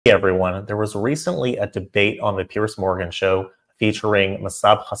Hey everyone, there was recently a debate on the Piers show featuring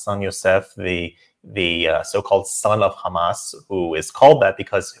Mossab Hassan Yousef, the so-called son of Hamas, who is called that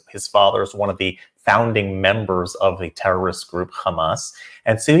because his father is one of the founding members of the terrorist group Hamas.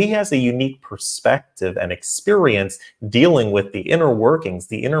 And so he has a unique perspective and experience dealing with the inner workings,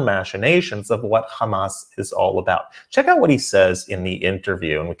 the inner machinations of what Hamas is all about. Check out what he says in the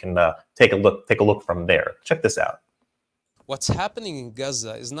interview, and we can take a look from there. Check this out. What's happening in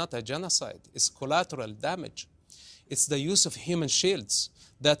Gaza is not a genocide, it's collateral damage. It's the use of human shields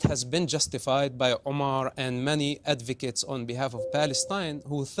that has been justified by Omar and many advocates on behalf of Palestine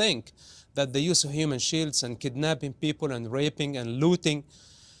who think that the use of human shields and kidnapping people and raping and looting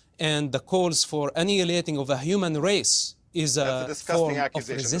and the calls for annihilating of the human race is a form of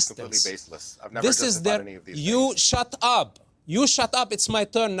resistance. Baseless. I've never justified any of these things. Shut up. You shut up. It's my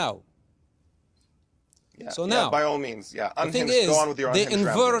turn now. Yeah, so now, by all means, the thing is, go on with your they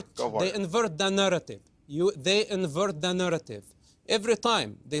invert the narrative. They invert the narrative. Every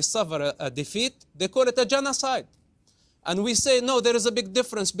time they suffer a defeat, they call it a genocide. And we say, no, there is a big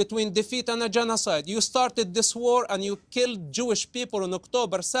difference between defeat and a genocide. You started this war and you killed Jewish people on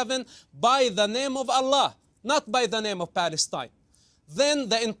October 7 by the name of Allah, not by the name of Palestine. Then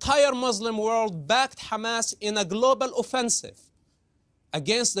the entire Muslim world backed Hamas in a global offensive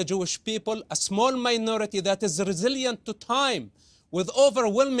against the Jewish people, a small minority that is resilient to time, with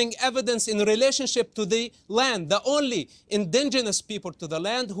overwhelming evidence in relationship to the land, the only indigenous people to the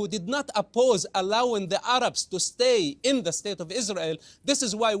land who did not oppose allowing the Arabs to stay in the state of Israel. This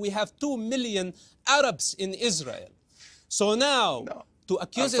is why we have 2 million Arabs in Israel. So now, to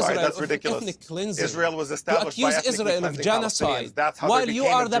accuse Israel of ethnic cleansing, Israel was established to accuse Israel of genocide, while you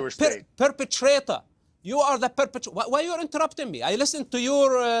are the perpetrator. You are the perpetrator. Why are you interrupting me? I listened to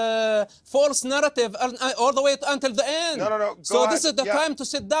your false narrative all the way until the end. No. So this is the time to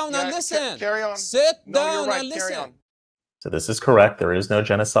sit down and listen. Carry on. Sit down and listen. So this is correct. There is no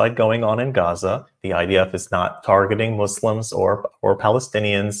genocide going on in Gaza. The IDF is not targeting Muslims or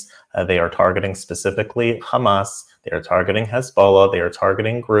Palestinians. They are targeting specifically Hamas. They are targeting Hezbollah. They are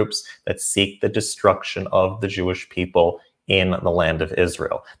targeting groups that seek the destruction of the Jewish people in the land of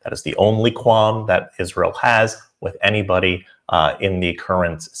Israel. That is the only qualm that Israel has with anybody in the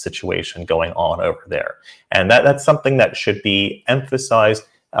current situation going on over there. And that's something that should be emphasized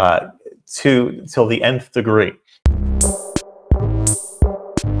till the nth degree.